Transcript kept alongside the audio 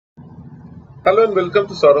Hello and welcome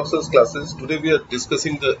to Saurav's classes. Today we are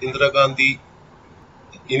discussing the Indira Gandhi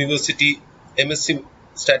University MSc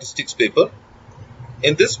Statistics paper.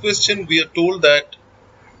 In this question we are told that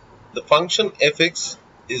the function fx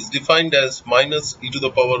is defined as minus e to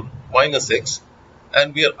the power minus x,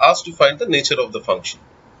 and we are asked to find the nature of the function.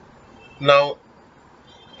 Now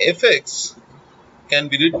fx can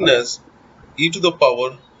be written as e to the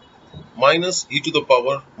power minus e to the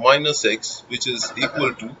power minus x, which is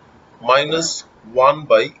equal to minus 1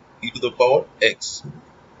 by e to the power x.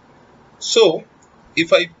 So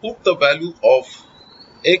if I put the value of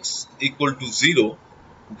x equal to 0,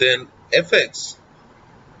 then fx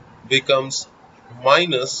becomes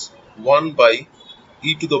minus 1 by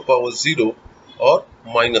e to the power 0 or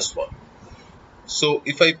minus 1. So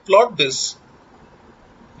if I plot this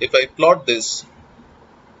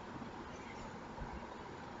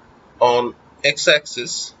on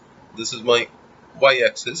x-axis, this is my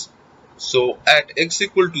y-axis. So at x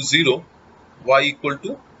equal to 0, y equal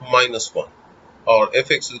to minus 1, or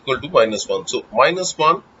fx is equal to minus 1. So minus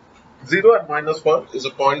 1, 0 and minus 1 is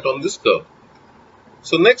a point on this curve.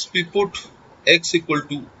 So next we put x equal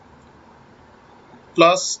to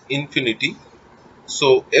plus infinity.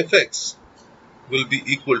 So fx will be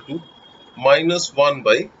equal to minus 1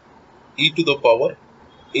 by e to the power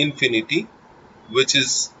infinity, which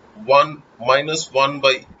is 1 minus 1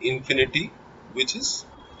 by infinity, which is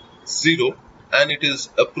 0, and it is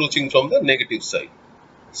approaching from the negative side.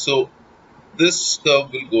 So this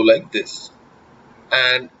curve will go like this.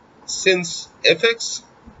 And since fx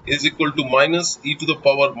is equal to minus e to the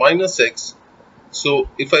power minus x, so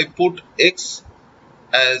if I put x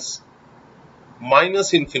as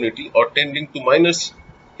minus infinity or tending to minus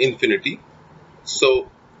infinity, so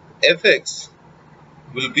fx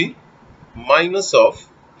will be minus of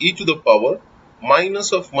e to the power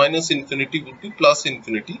minus of minus infinity would be plus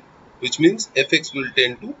infinity, which means fx will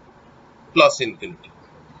tend to plus infinity.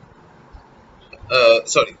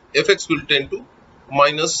 Fx will tend to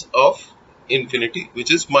minus of infinity,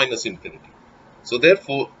 which is minus infinity. So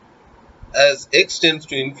therefore, as x tends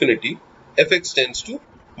to infinity, fx tends to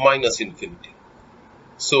minus infinity.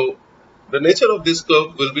 So the nature of this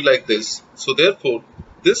curve will be like this. So therefore,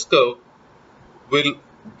 this curve will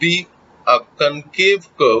be a concave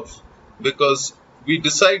curve, because we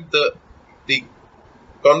decide the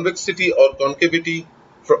convexity or concavity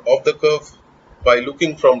of the curve by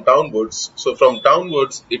looking from downwards. So from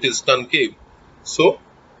downwards it is concave. So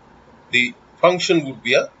the function would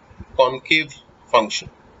be a concave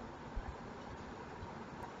function.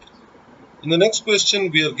 In the next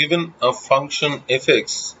question, we are given a function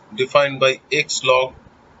fx defined by x log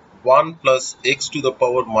 1 plus x to the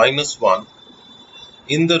power minus 1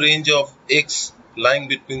 in the range of x lying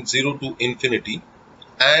between 0 to infinity,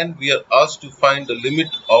 and we are asked to find the limit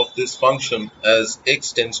of this function as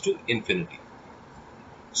x tends to infinity.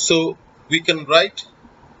 So we can write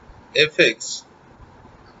fx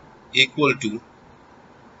equal to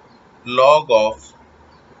log of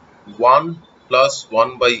 1 plus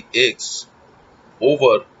 1 by x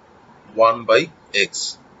over 1 by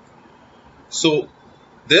x. So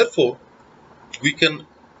therefore we can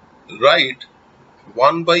write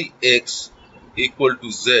 1 by x equal to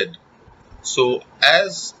z. So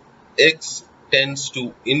as x tends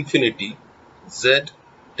to infinity, z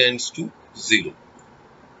tends to 0.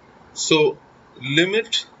 So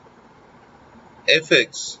limit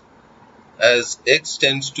fx as x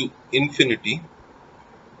tends to infinity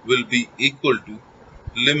will be equal to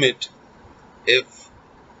limit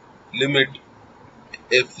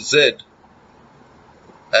fz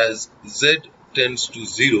as z tends to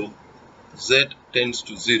 0,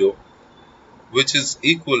 which is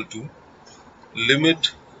equal to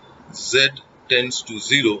limit z tends to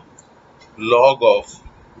 0 log of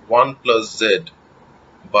 1 plus z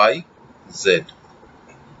by z.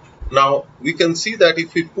 Now we can see that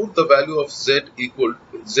if we put the value of z equal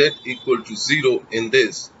to 0 in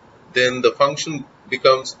this, then the function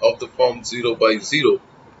becomes of the form 0 by 0.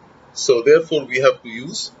 So therefore we have to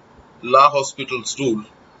use L'Hospital's rule,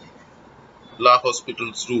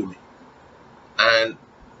 and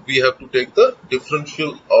we have to take the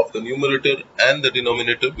differential of the numerator and the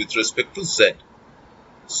denominator with respect to z.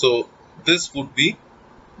 So this would be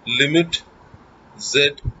limit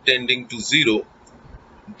z tending to 0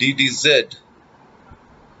 ddz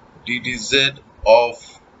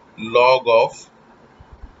of log of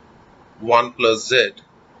 1 plus z,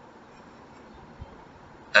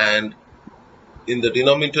 and in the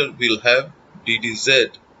denominator we'll have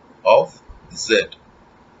ddz of z,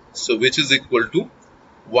 so which is equal to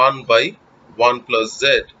 1 by 1 plus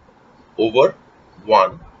z over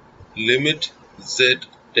 1 limit z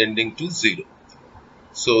tending to 0.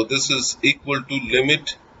 So this is equal to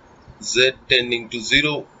limit z tending to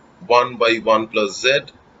 0, 1 by 1 plus z,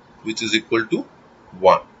 which is equal to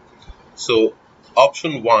 1. So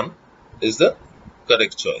option 1 is the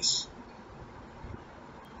correct choice.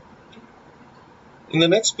 In the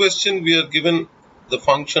next question, we are given the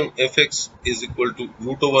function fx is equal to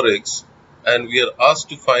root over x, and we are asked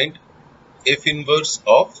to find f inverse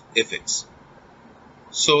of fx.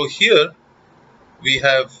 So here we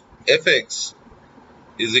have fx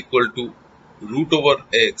is equal to root over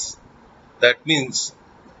x. That means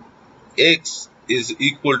x is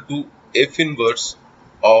equal to f inverse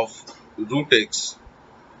of root x,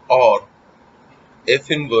 or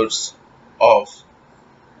f inverse of,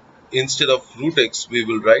 instead of root x we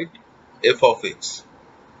will write f of x.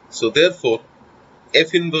 So therefore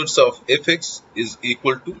f inverse of fx is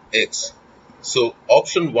equal to x. So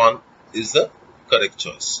option 1 is the correct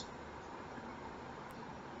choice.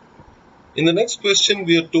 In the next question,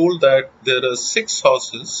 we are told that there are 6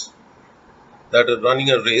 horses that are running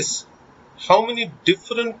a race. How many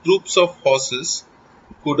different groups of horses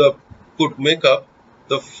could make up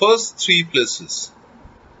the first 3 places?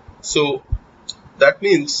 So that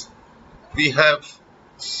means we have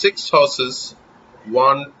 6 horses,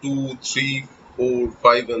 1, 2, 3, 4,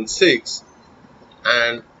 5 and 6,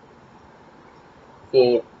 and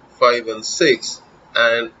 4, 5 and 6,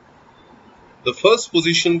 and the first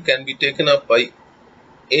position can be taken up by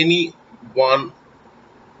any one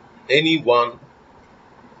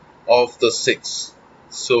of the 6.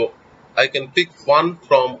 So I can pick one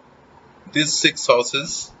from these 6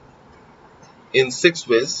 horses in 6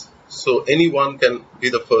 ways. So any one can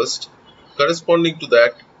be the first. Corresponding to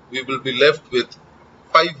that, we will be left with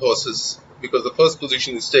 5 horses because the first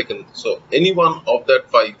position is taken. So any one of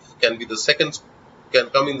that 5 can be the second,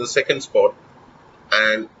 can come in the second spot,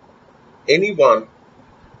 and any one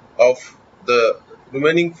of the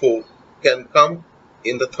remaining 4 can come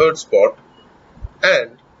in the third spot,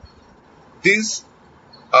 and these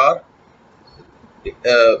are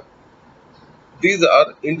uh,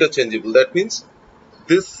 interchangeable. That means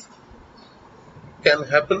this can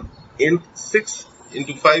happen in 6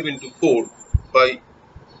 into 5 into 4 by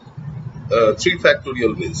 3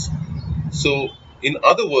 factorial ways. So in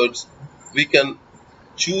other words, we can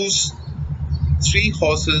choose 3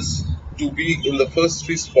 horses to be in the first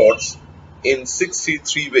 3 spots in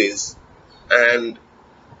 6C3 ways, and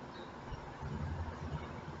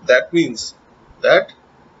that means that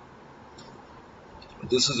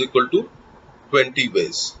this is equal to 20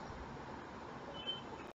 ways.